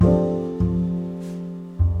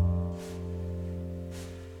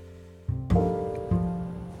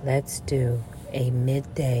Let's do a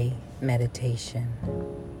midday meditation.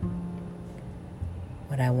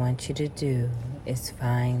 What I want you to do is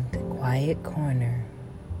find a quiet corner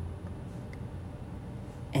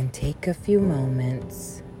and take a few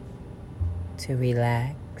moments to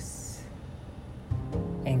relax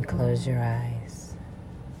and close your eyes.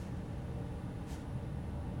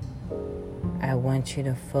 I want you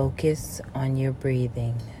to focus on your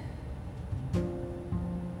breathing.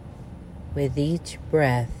 With each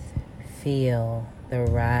breath, feel the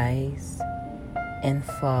rise and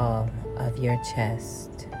fall of your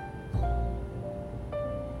chest.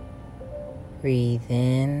 Breathe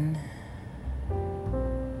in,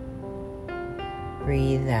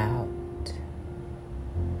 breathe out.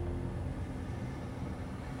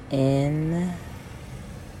 In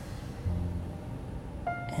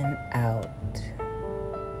and out.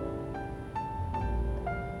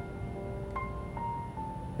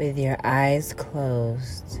 With your eyes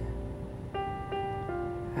closed,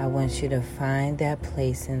 I want you to find that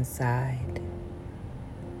place inside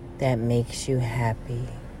that makes you happy.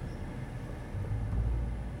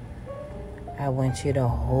 I want you to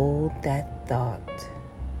hold that thought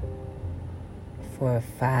for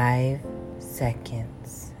 5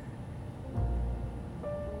 seconds.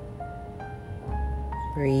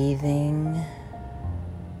 Breathing,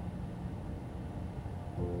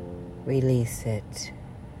 release it.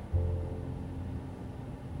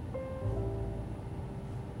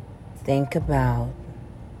 Think about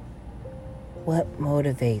what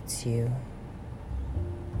motivates you.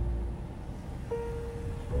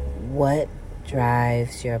 What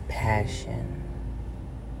drives your passion?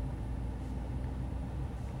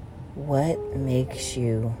 What makes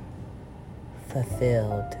you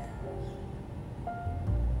fulfilled?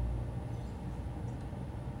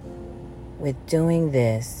 With doing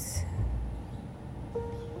this,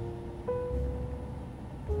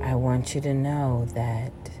 I want you to know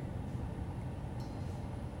that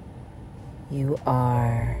you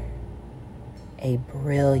are a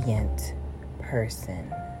brilliant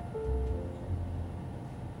person.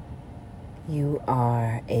 You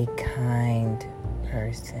are a kind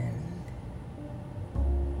person.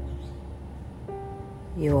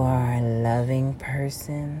 You are a loving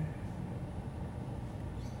person.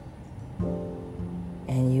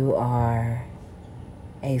 And you are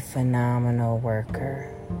a phenomenal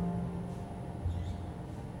worker.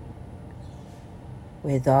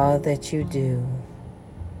 With all that you do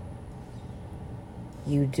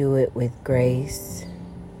it with grace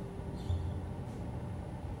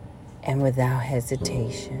and without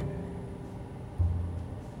hesitation.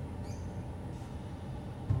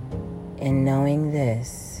 In knowing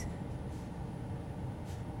this,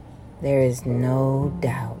 there is no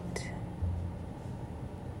doubt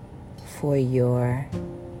for your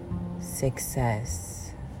success.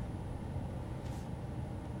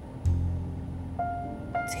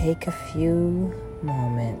 Take a few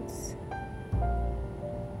moments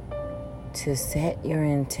to set your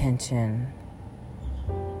intention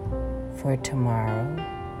for tomorrow.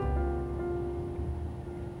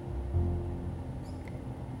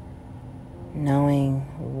 Knowing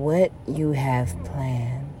what you have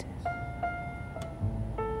planned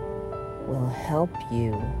will help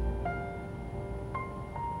you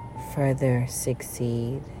further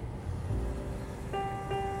succeed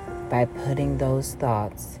by putting those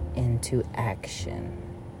thoughts into action.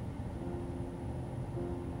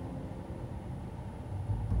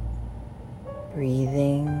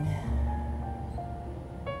 Breathing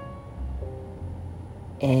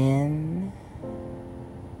in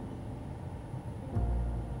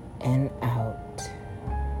and out.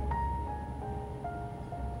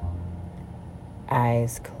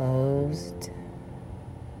 Eyes closed.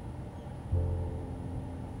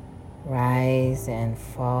 Rise and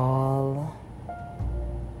fall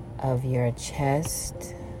of your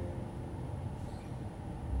chest.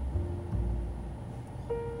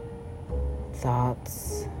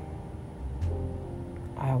 Thoughts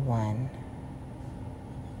are one.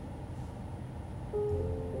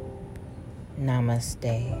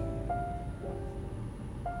 Namaste.